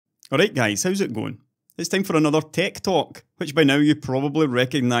Alright guys, how's it going? It's time for another tech talk, which by now you probably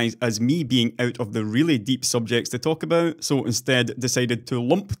recognise as me being out of the really deep subjects to talk about, so instead decided to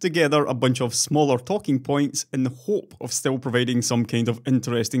lump together a bunch of smaller talking points in the hope of still providing some kind of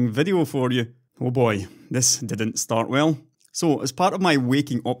interesting video for you. Oh boy, this didn't start well. So as part of my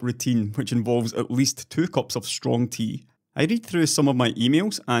waking up routine, which involves at least 2 cups of strong tea, I read through some of my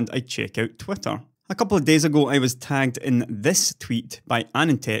emails and I check out Twitter. A couple of days ago I was tagged in this tweet by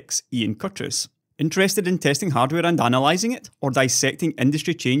Anandtech's Ian Curtis. Interested in testing hardware and analysing it? Or dissecting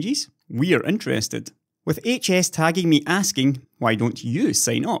industry changes? We're interested. With HS tagging me asking, why don't you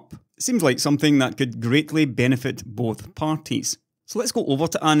sign up? Seems like something that could greatly benefit both parties. So let's go over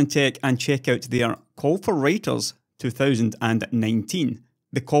to Anandtech and check out their Call for Writers 2019.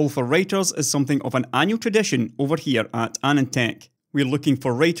 The Call for Writers is something of an annual tradition over here at Anandtech. We're looking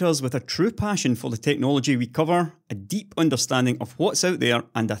for writers with a true passion for the technology we cover, a deep understanding of what's out there,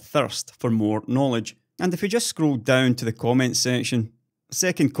 and a thirst for more knowledge. And if we just scroll down to the comments section,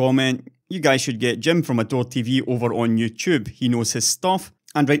 second comment, you guys should get Jim from AdoredTV over on YouTube, he knows his stuff.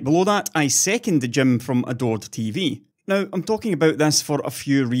 And right below that, I second Jim from AdoredTV. Now, I'm talking about this for a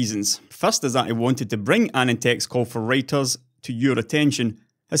few reasons. First is that I wanted to bring Anandtech's Call for Writers to your attention,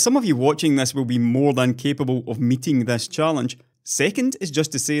 as some of you watching this will be more than capable of meeting this challenge. Second is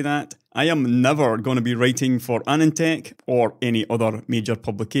just to say that I am never going to be writing for Anandtech or any other major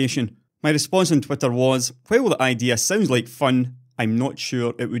publication. My response on Twitter was, while the idea sounds like fun, I'm not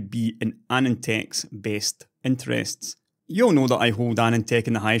sure it would be in Anandtech's best interests. You all know that I hold Anandtech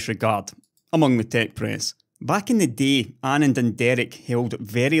in the highest regard among the tech press. Back in the day, Anand and Derek held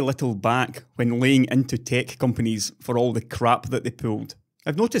very little back when laying into tech companies for all the crap that they pulled.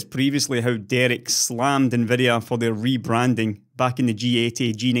 I've noticed previously how Derek slammed Nvidia for their rebranding back in the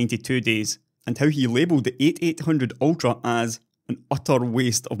G80, G92 days, and how he labelled the 8800 Ultra as an utter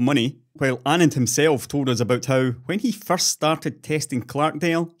waste of money, while Anand himself told us about how, when he first started testing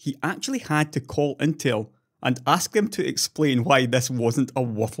Clarkdale, he actually had to call Intel and ask them to explain why this wasn't a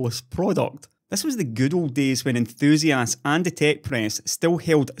worthless product. This was the good old days when enthusiasts and the tech press still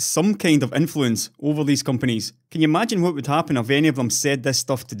held some kind of influence over these companies. Can you imagine what would happen if any of them said this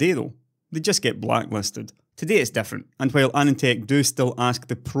stuff today though? They'd just get blacklisted. Today it's different, and while Anandtech do still ask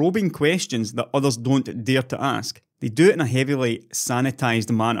the probing questions that others don't dare to ask, they do it in a heavily sanitised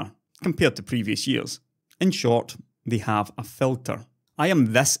manner compared to previous years. In short, they have a filter. I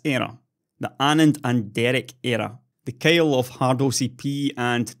am this era, the Anand and Derek era. The Kyle of Hard OCP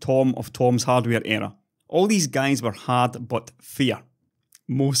and Tom of Tom's Hardware era. All these guys were hard but fair.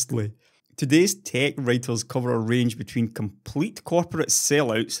 Mostly. Today's tech writers cover a range between complete corporate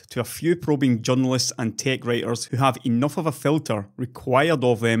sellouts to a few probing journalists and tech writers who have enough of a filter required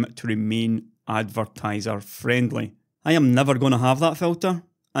of them to remain advertiser friendly. I am never going to have that filter,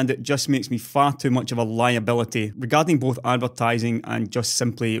 and it just makes me far too much of a liability regarding both advertising and just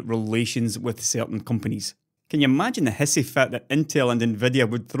simply relations with certain companies. Can you imagine the hissy fit that Intel and Nvidia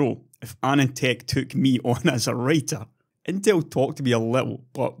would throw if Anandtech took me on as a writer? Intel talk to me a little,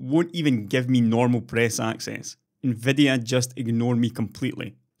 but won't even give me normal press access. Nvidia just ignore me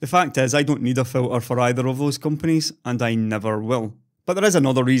completely. The fact is, I don't need a filter for either of those companies, and I never will. But there is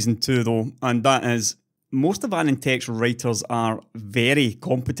another reason too though, and that is, most of Anandtech's writers are very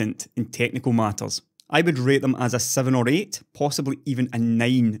competent in technical matters. I would rate them as a 7 or 8, possibly even a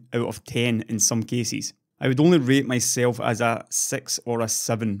 9 out of 10 in some cases. I would only rate myself as a 6 or a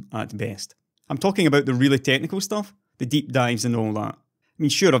 7 at best. I'm talking about the really technical stuff, the deep dives and all that. I mean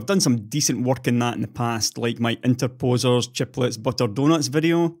sure, I've done some decent work in that in the past, like my interposers, chiplets, butter donuts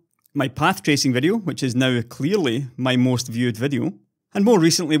video, my path tracing video, which is now clearly my most viewed video, and more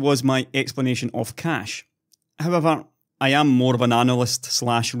recently was my explanation of cache. However, I am more of an analyst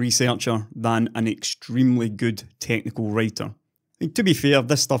 / researcher than an extremely good technical writer. To be fair,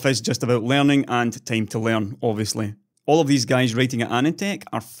 this stuff is just about learning and time to learn, obviously. All of these guys writing at Anandtech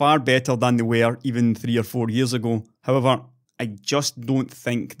are far better than they were even 3 or 4 years ago. However, I just don't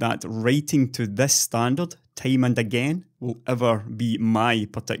think that writing to this standard, time and again, will ever be my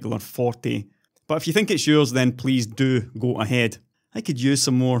particular forte. But if you think it's yours, then please do go ahead. I could use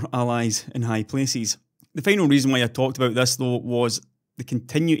some more allies in high places. The final reason why I talked about this though was the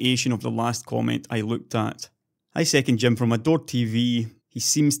continuation of the last comment I looked at. I second Jim from AdoredTV. He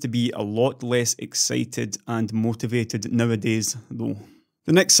seems to be a lot less excited and motivated nowadays though.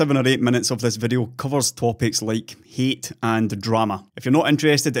 The next 7 or 8 minutes of this video covers topics like hate and drama. If you're not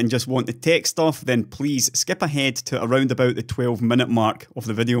interested and just want the tech stuff, then please skip ahead to around about the 12-minute mark of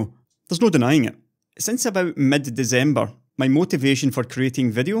the video. There's no denying it. Since about mid-December, my motivation for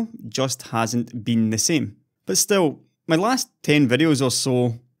creating video just hasn't been the same. But still, my last 10 videos or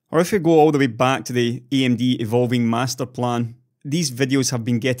so, Or if we go all the way back to the AMD Evolving Master Plan, these videos have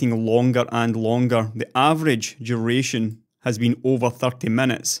been getting longer and longer. The average duration has been over 30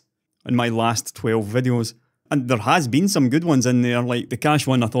 minutes in my last 12 videos. And there has been some good ones in there, like the cache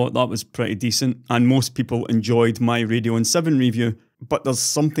one. I thought that was pretty decent, and most people enjoyed my Radeon 7 review. But there's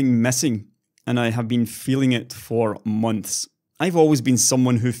something missing, and I have been feeling it for months. I've always been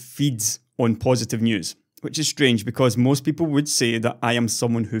someone who feeds on positive news, which is strange because most people would say that I am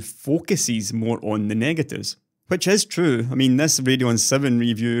someone who focuses more on the negatives. Which is true. I mean, this Radeon 7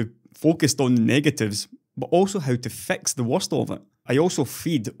 review focused on the negatives, but also how to fix the worst of it. I also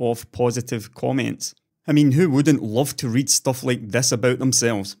feed off positive comments. I mean, who wouldn't love to read stuff like this about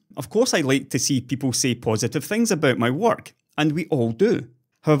themselves? Of course I like to see people say positive things about my work, and we all do.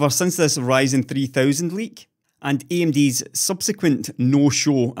 However, since this Ryzen 3000 leak, and AMD's subsequent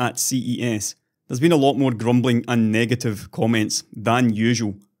no-show at CES, there's been a lot more grumbling and negative comments than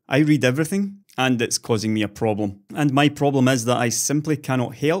usual. I read everything, and it's causing me a problem. And my problem is that I simply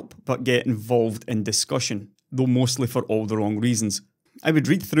cannot help but get involved in discussion, though mostly for all the wrong reasons. I would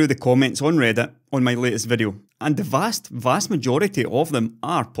read through the comments on Reddit on my latest video, and the vast majority of them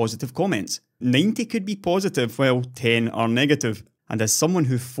are positive comments. 90 could be positive, while 10 are negative. And as someone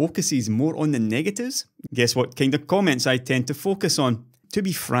who focuses more on the negatives, guess what kind of comments I tend to focus on? To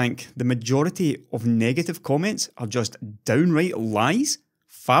be frank, the majority of negative comments are just downright lies,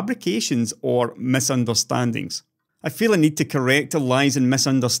 fabrications, or misunderstandings. I feel a need to correct the lies and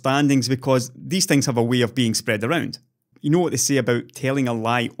misunderstandings because these things have a way of being spread around. You know what they say about telling a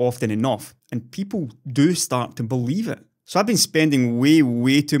lie often enough, and people do start to believe it. So I've been spending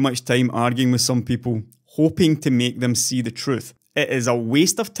way too much time arguing with some people, hoping to make them see the truth. It is a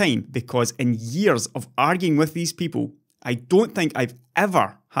waste of time because in years of arguing with these people, I don't think I've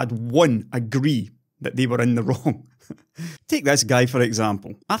ever had one agree that they were in the wrong. Take this guy for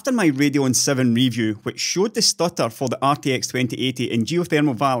example. After my Radeon 7 review, which showed the stutter for the RTX 2080 in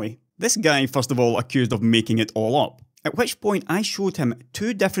Geothermal Valley, this guy first of all accused of making it all up. At which point I showed him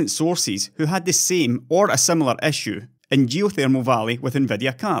two different sources who had the same or a similar issue in Geothermal Valley with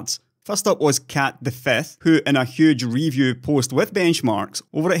Nvidia cards. First up was Cat the Fifth, who in a huge review post with benchmarks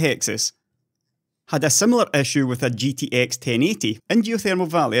over at Hexus, had a similar issue with a GTX 1080 in Geothermal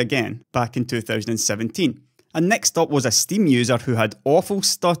Valley again, back in 2017. And next up was a Steam user who had awful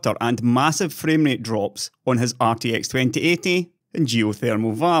stutter and massive framerate drops on his RTX 2080 in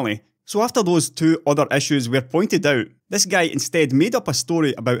Geothermal Valley. So after those two other issues were pointed out, this guy instead made up a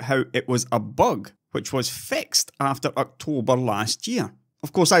story about how it was a bug, which was fixed after October last year.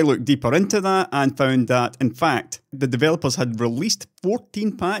 Of course, I looked deeper into that and found that, in fact, the developers had released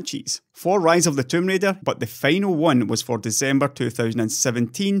 14 patches for Rise of the Tomb Raider, but the final one was for December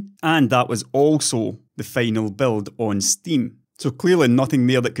 2017, and that was also the final build on Steam. So clearly nothing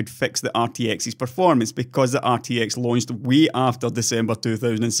there that could fix the RTX's performance because the RTX launched way after December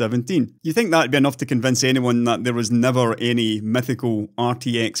 2017. You think that'd be enough to convince anyone that there was never any mythical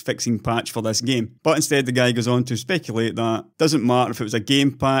RTX fixing patch for this game. But instead the guy goes on to speculate that it doesn't matter if it was a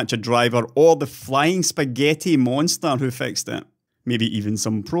game patch, a driver, or the flying spaghetti monster who fixed it. Maybe even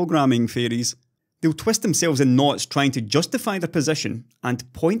some programming fairies. They'll twist themselves in knots trying to justify their position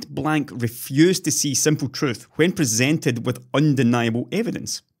and point blank refuse to see simple truth when presented with undeniable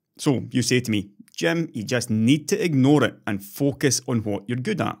evidence. So you say to me, Jim, you just need to ignore it and focus on what you're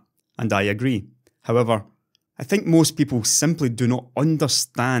good at. And I agree. However, I think most people simply do not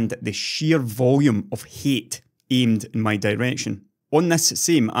understand the sheer volume of hate aimed in my direction. On this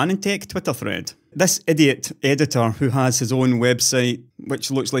same Anandtech Twitter thread, this idiot editor who has his own website,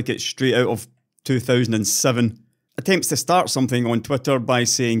 which looks like it's straight out of 2007, attempts to start something on Twitter by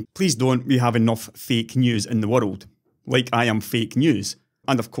saying, please don't, we have enough fake news in the world. Like I am fake news.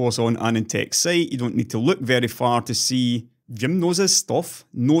 And of course on Anandtech's site, you don't need to look very far to see Jim knows his stuff.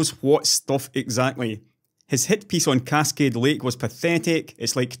 Knows what stuff exactly. His hit piece on Cascade Lake was pathetic.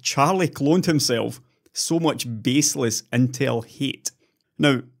 It's like Charlie cloned himself. So much baseless Intel hate.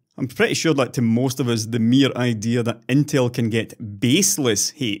 Now, I'm pretty sure that to most of us, the mere idea that Intel can get baseless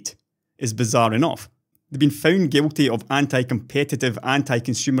hate is bizarre enough. They've been found guilty of anti-competitive,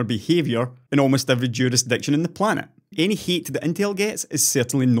 anti-consumer behaviour in almost every jurisdiction on the planet. Any hate that Intel gets is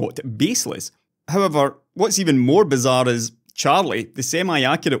certainly not baseless. However, what's even more bizarre is Charlie, the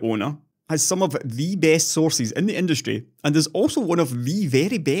semi-accurate owner, has some of the best sources in the industry and is also one of the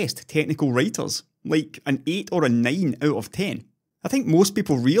very best technical writers, like an 8 or a 9 out of 10. I think most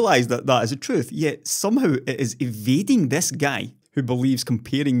people realise that that is the truth, yet somehow it is evading this guy who believes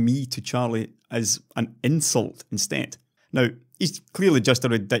comparing me to Charlie is an insult instead. Now, he's clearly just a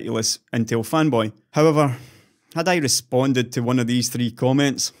ridiculous Intel fanboy. However, had I responded to one of these three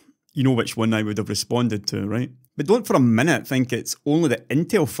comments, You know which one I would have responded to, right? But don't for a minute think it's only the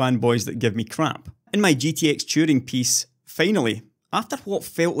Intel fanboys that give me crap. In my GTX Turing piece, finally, after what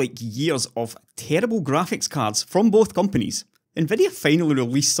felt like years of terrible graphics cards from both companies, Nvidia finally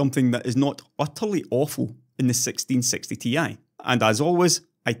released something that is not utterly awful in the 1660 Ti. And as always,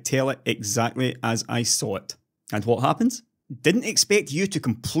 I tell it exactly as I saw it. And what happens? Didn't expect you to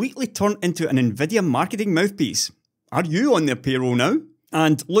completely turn into an Nvidia marketing mouthpiece. Are you on their payroll now?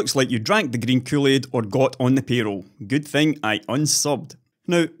 And looks like you drank the green Kool-Aid or got on the payroll. Good thing I unsubbed.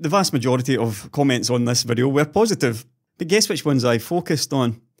 Now, the vast majority of comments on this video were positive, but guess which ones I focused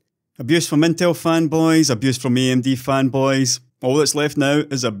on? Abuse from Intel fanboys, abuse from AMD fanboys. All that's left now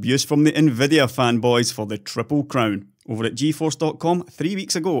is abuse from the Nvidia fanboys for the Triple Crown. Over at GeForce.com 3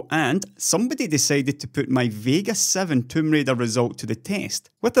 weeks ago, and somebody decided to put my Vega 7 Tomb Raider result to the test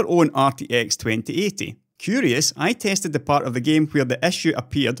with their own RTX 2080. Curious, I tested the part of the game where the issue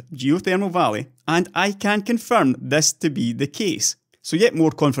appeared, Geothermal Valley, and I can confirm this to be the case. So yet more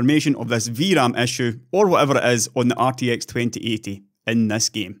confirmation of this VRAM issue, or whatever it is, on the RTX 2080 in this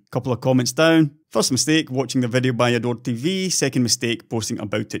game. Couple of comments down. First mistake, watching the video by AdoredTV. Second mistake, posting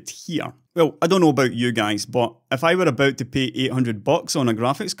about it here. Well, I don't know about you guys, but if I were about to pay $800 on a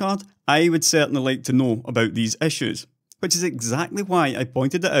graphics card, I would certainly like to know about these issues. Which is exactly why I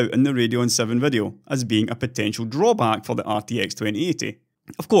pointed it out in the Radeon 7 video as being a potential drawback for the RTX 2080.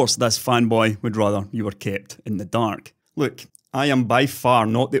 Of course, this fanboy would rather you were kept in the dark. Look, I am by far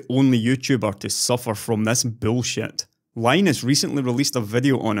not the only YouTuber to suffer from this bullshit. Linus recently released a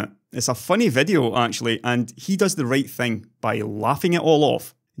video on it. It's a funny video actually, and he does the right thing by laughing it all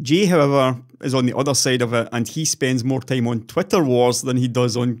off. Jay, however, is on the other side of it, and he spends more time on Twitter wars than he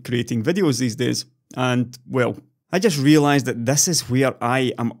does on creating videos these days. And, well, I just realised that this is where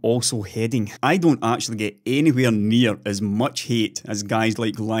I am also heading. I don't actually get anywhere near as much hate as guys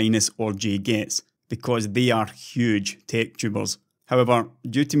like Linus or Jay gets, because they are huge tech tubers. However,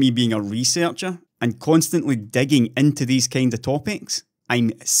 due to me being a researcher and constantly digging into these kind of topics,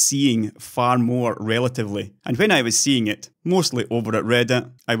 I'm seeing far more relatively. And when I was seeing it, mostly over at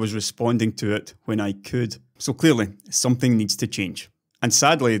Reddit, I was responding to it when I could. So clearly, something needs to change. And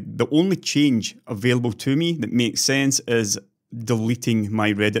sadly, the only change available to me that makes sense is deleting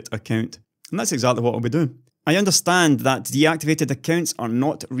my Reddit account. And that's exactly what I'll be doing. I understand that deactivated accounts are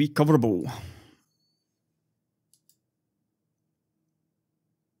not recoverable.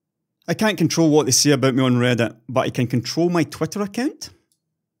 I can't control what they say about me on Reddit, but I can control my Twitter account.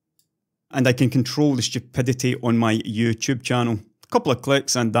 And I can control the stupidity on my YouTube channel. A couple of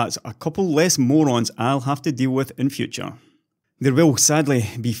clicks and that's a couple less morons I'll have to deal with in future. There will sadly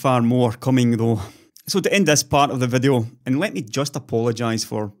be far more coming though. So to end this part of the video, and let me just apologise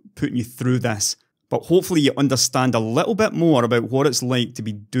for putting you through this, but hopefully you understand a little bit more about what it's like to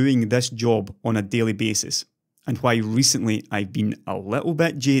be doing this job on a daily basis, and why recently I've been a little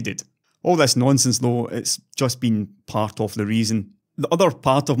bit jaded. All this nonsense though, it's just been part of the reason. The other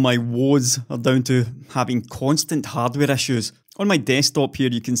part of my woes are down to having constant hardware issues. On my desktop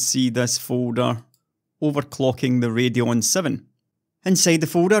here you can see this folder, overclocking the Radeon 7. Inside the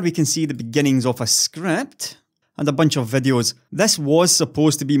folder we can see the beginnings of a script and a bunch of videos. This was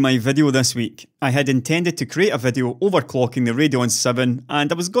supposed to be my video this week. I had intended to create a video overclocking the Radeon 7,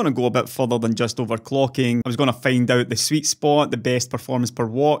 and I was going to go a bit further than just overclocking. I was going to find out the sweet spot, the best performance per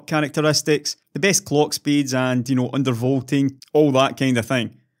watt characteristics, the best clock speeds and, undervolting, all that kind of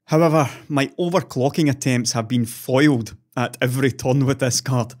thing. However, my overclocking attempts have been foiled at every turn with this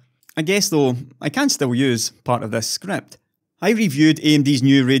card. I guess though, I can still use part of this script. I reviewed AMD's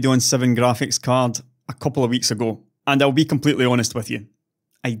new Radeon 7 graphics card a couple of weeks ago, and I'll be completely honest with you.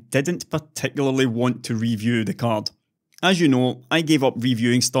 I didn't particularly want to review the card. As you know, I gave up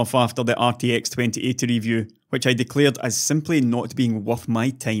reviewing stuff after the RTX 2080 review, which I declared as simply not being worth my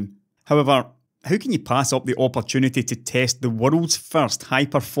time. However, how can you pass up the opportunity to test the world's first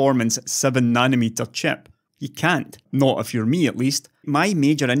high-performance 7nm chip? You can't. Not if you're me, at least. My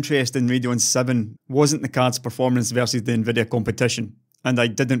major interest in Radeon 7 wasn't the card's performance versus the Nvidia competition, and I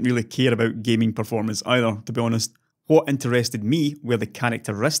didn't really care about gaming performance either, to be honest. What interested me were the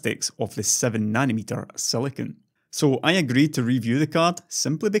characteristics of the 7nm silicon. So I agreed to review the card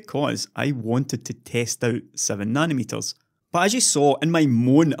simply because I wanted to test out 7nm. But as you saw in my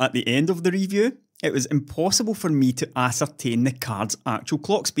moan at the end of the review, it was impossible for me to ascertain the card's actual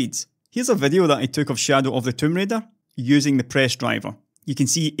clock speeds. Here's a video that I took of Shadow of the Tomb Raider using the press driver. You can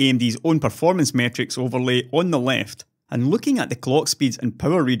see AMD's own performance metrics overlay on the left, and looking at the clock speeds and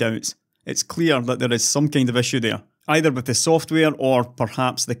power readouts, it's clear that there is some kind of issue there, either with the software or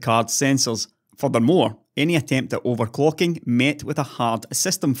perhaps the card's sensors. Furthermore, any attempt at overclocking met with a hard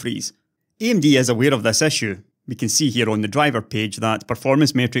system freeze. AMD is aware of this issue. We can see here on the driver page that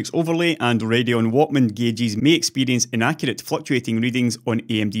performance metrics overlay and Radeon Walkman gauges may experience inaccurate fluctuating readings on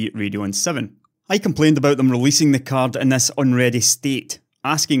AMD Radeon 7. I complained about them releasing the card in this unready state,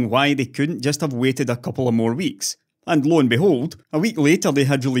 asking why they couldn't just have waited a couple of more weeks. And lo and behold, a week later they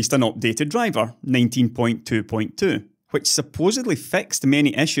had released an updated driver, 19.2.2, which supposedly fixed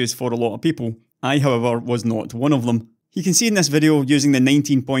many issues for a lot of people. I, however, was not one of them. You can see in this video using the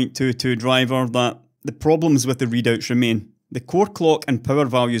 19.22 driver that the problems with the readouts remain. The core clock and power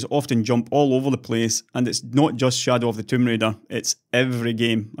values often jump all over the place, and it's not just Shadow of the Tomb Raider, it's every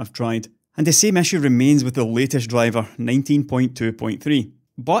game I've tried. And the same issue remains with the latest driver, 19.2.3.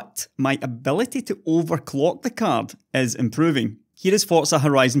 But my ability to overclock the card is improving. Here is Forza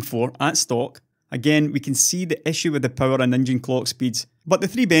Horizon 4 at stock. Again, we can see the issue with the power and engine clock speeds, but the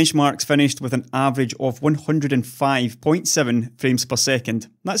three benchmarks finished with an average of 105.7 frames per second.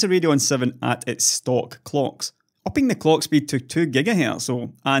 That's a Radeon 7 at its stock clocks. Upping the clock speed to 2 GHz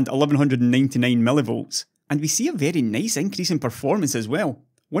and 1199 millivolts. And we see a very nice increase in performance as well.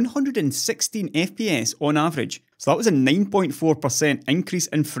 116 FPS on average. So that was a 9.4% increase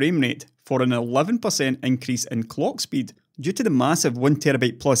in frame rate for an 11% increase in clock speed. Due to the massive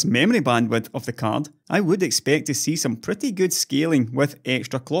 1TB plus memory bandwidth of the card, I would expect to see some pretty good scaling with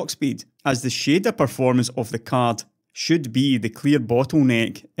extra clock speed, as the shader performance of the card should be the clear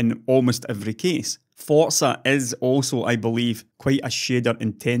bottleneck in almost every case. Forza is also, I believe, quite a shader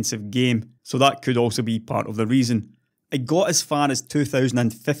intensive game, so that could also be part of the reason. I got as far as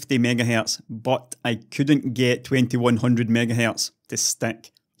 2050 MHz, but I couldn't get 2100 MHz to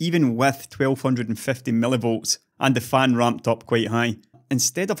stick, even with 1250 millivolts. And the fan ramped up quite high.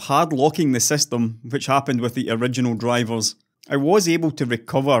 Instead of hard locking the system, which happened with the original drivers, I was able to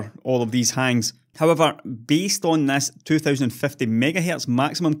recover all of these hangs. However, based on this 2050 MHz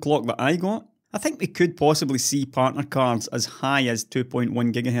maximum clock that I got, I think we could possibly see partner cards as high as 2.1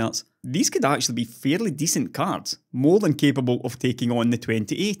 GHz. These could actually be fairly decent cards, more than capable of taking on the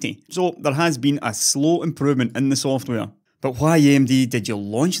 2080. So there has been a slow improvement in the software. But why, AMD, did you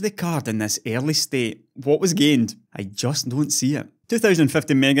launch the card in this early state? What was gained? I just don't see it.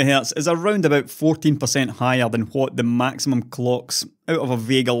 2050 MHz is around about 14% higher than what the maximum clocks out of a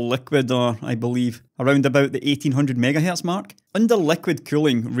Vega Liquid are, I believe, around about the 1800 MHz mark. Under liquid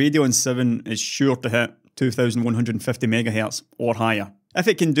cooling, Radeon 7 is sure to hit 2150 MHz or higher. If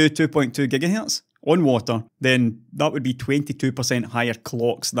it can do 2.2 GHz on water, then that would be 22% higher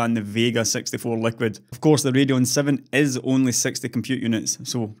clocks than the Vega 64 Liquid. Of course, the Radeon 7 is only 60 compute units,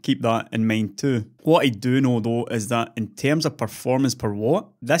 so keep that in mind too. What I do know though is that in terms of performance per watt,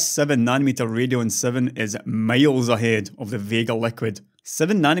 this 7nm Radeon 7 is miles ahead of the Vega Liquid.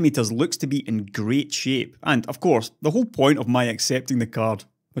 7nm looks to be in great shape, and of course, the whole point of my accepting the card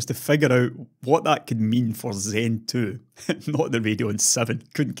was to figure out what that could mean for Zen 2, not the Radeon 7,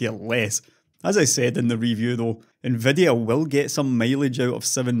 couldn't care less. As I said in the review though, Nvidia will get some mileage out of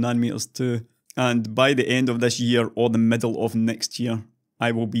 7nm too, and by the end of this year or the middle of next year,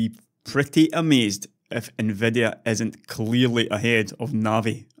 I will be pretty amazed if Nvidia isn't clearly ahead of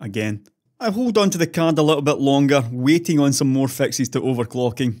Navi again. I hold on to the card a little bit longer, waiting on some more fixes to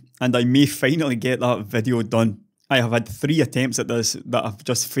overclocking, and I may finally get that video done. I have had 3 attempts at this that have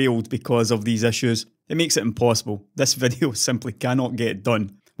just failed because of these issues. It makes it impossible. This video simply cannot get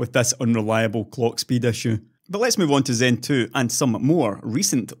done with this unreliable clock speed issue. But let's move on to Zen 2 and some more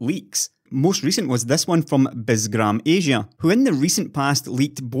recent leaks. Most recent was this one from Bizgram Asia, who in the recent past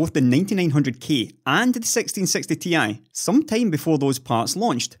leaked both the 9900K and the 1660 Ti sometime before those parts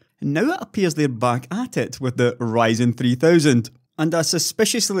launched. And now it appears they're back at it with the Ryzen 3000. And a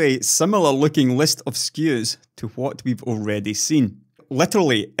suspiciously similar looking list of SKUs to what we've already seen.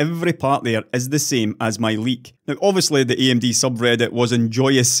 Literally every part there is the same as my leak. Now obviously the AMD subreddit was in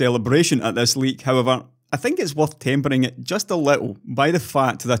joyous celebration at this leak, however I think it's worth tempering it just a little by the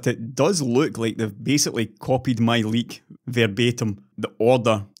fact that it does look like they've basically copied my leak verbatim. The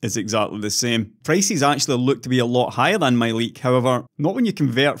order is exactly the same. Prices actually look to be a lot higher than my leak, however, not when you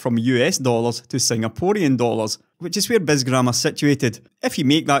convert from US dollars to Singaporean dollars, which is where Bizgram are situated. If you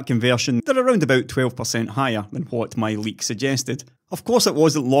make that conversion, they're around about 12% higher than what my leak suggested. Of course, it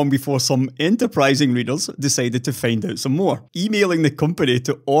wasn't long before some enterprising readers decided to find out some more, emailing the company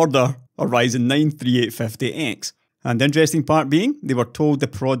to order a Ryzen 9 3850X. And the interesting part being, they were told the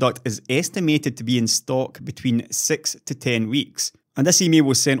product is estimated to be in stock between 6 to 10 weeks. And this email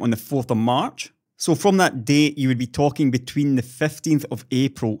was sent on the 4th of March. So from that date, you would be talking between the 15th of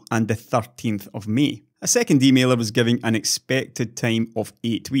April and the 13th of May. A second emailer was giving an expected time of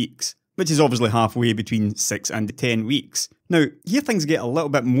 8 weeks. which is obviously halfway between 6 and 10 weeks. Now, here things get a little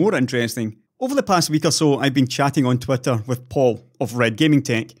bit more interesting. Over the past week or so, I've been chatting on Twitter with Paul of Red Gaming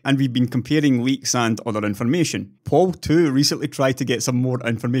Tech, and we've been comparing leaks and other information. Paul too recently tried to get some more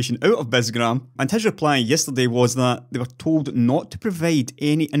information out of Bizgram, and his reply yesterday was that they were told not to provide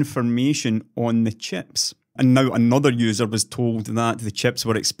any information on the chips. And now another user was told that the chips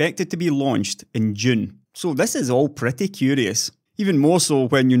were expected to be launched in June. So this is all pretty curious. Even more so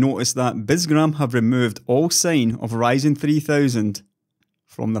when you notice that Bizgram have removed all sign of Ryzen 3000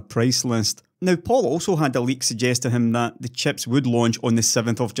 from the price list. Now, Paul also had a leak suggest to him that the chips would launch on the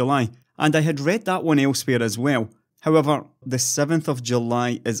 7th of July, and I had read that one elsewhere as well. However, the 7th of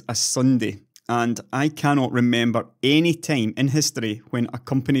July is a Sunday, and I cannot remember any time in history when a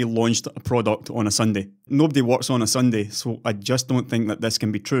company launched a product on a Sunday. Nobody works on a Sunday, so I just don't think that this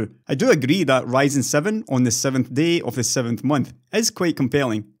can be true. I do agree that Ryzen 7 on the 7th day of the 7th month is quite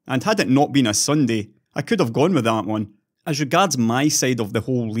compelling, and had it not been a Sunday, I could have gone with that one. As regards my side of the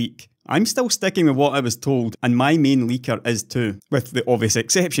whole leak, I'm still sticking with what I was told, and my main leaker is too, with the obvious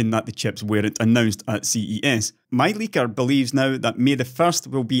exception that the chips weren't announced at CES. My leaker believes now that May the 1st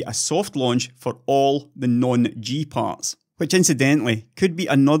will be a soft launch for all the non-G parts, which incidentally could be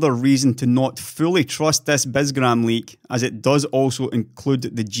another reason to not fully trust this Bizgram leak, as it does also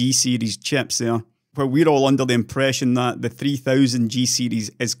include the G series chips there, where we're all under the impression that the 3000 G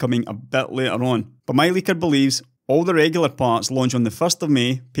series is coming a bit later on. But my leaker believes all the regular parts launch on the 1st of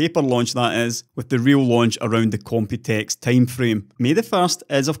May, paper launch that is, with the real launch around the Computex timeframe. May the 1st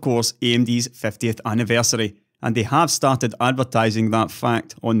is of course AMD's 50th anniversary, and they have started advertising that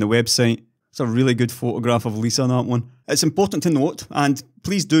fact on the website. It's a really good photograph of Lisa, that one. It's important to note, and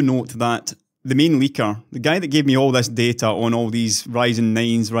please do note that the main leaker, the guy that gave me all this data on all these Ryzen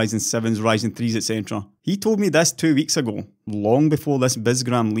 9s, Ryzen 7s, Ryzen 3s, etc., he told me this 2 weeks ago, long before this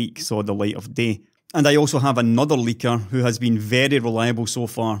Bizgram leak saw the light of day. And I also have another leaker who has been very reliable so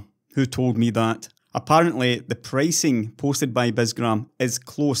far, who told me that apparently the pricing posted by Bizgram is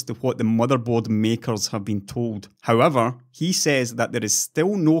close to what the motherboard makers have been told. However, he says that there is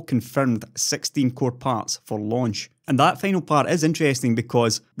still no confirmed 16-core parts for launch. And that final part is interesting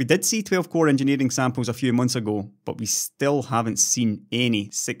because we did see 12-core engineering samples a few months ago, but we still haven't seen any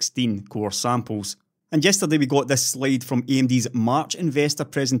 16-core samples. And yesterday we got this slide from AMD's March investor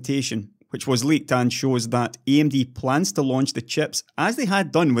presentation, which was leaked and shows that AMD plans to launch the chips as they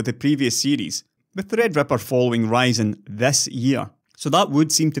had done with the previous series, with Threadripper following Ryzen this year. So that would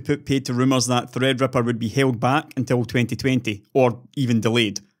seem to put paid to rumours that Threadripper would be held back until 2020, or even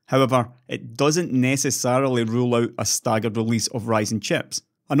delayed. However, it doesn't necessarily rule out a staggered release of Ryzen chips.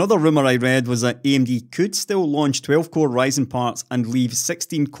 Another rumour I read was that AMD could still launch 12-core Ryzen parts and leave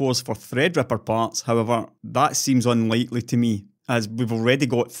 16 cores for Threadripper parts. However, that seems unlikely to me, as we've already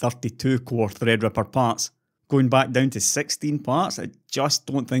got 32-core Threadripper parts. Going back down to 16 parts? I just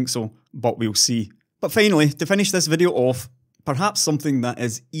don't think so, but we'll see. But finally, to finish this video off, perhaps something that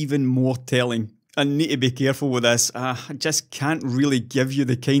is even more telling. I need to be careful with this, I just can't really give you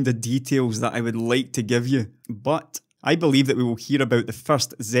the kind of details that I would like to give you. But I believe that we will hear about the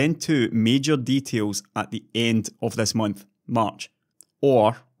first Zen 2 major details at the end of this month, March,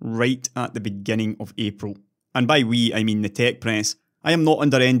 or right at the beginning of April. And by we, I mean the tech press. I am not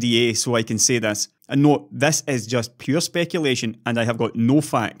under NDA, so I can say this. And note, this is just pure speculation and I have got no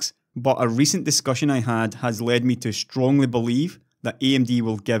facts. But a recent discussion I had has led me to strongly believe that AMD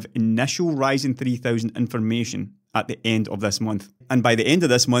will give initial Ryzen 3000 information at the end of this month. And by the end of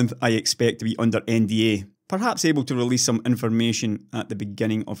this month, I expect to be under NDA, perhaps able to release some information at the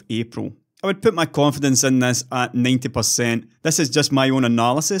beginning of April. I would put my confidence in this at 90%. This is just my own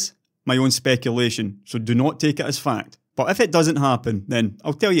analysis, my own speculation, so do not take it as fact. But if it doesn't happen, then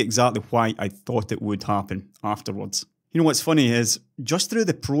I'll tell you exactly why I thought it would happen afterwards. You know what's funny is, just through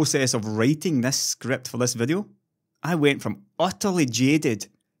the process of writing this script for this video, I went from utterly jaded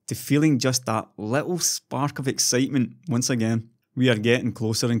to feeling just that little spark of excitement once again. We are getting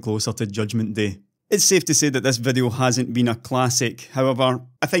closer and closer to Judgment Day. It's safe to say that this video hasn't been a classic, however,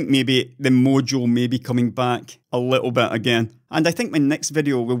 I think maybe the mojo may be coming back a little bit again. And I think my next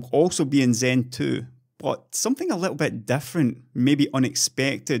video will also be in Zen 2, but something a little bit different, maybe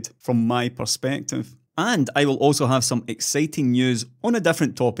unexpected from my perspective. And I will also have some exciting news on a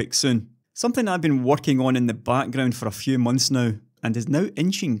different topic soon. Something I've been working on in the background for a few months now, and is now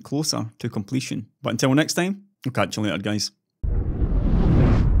inching closer to completion. But until next time, I'll catch you later, guys.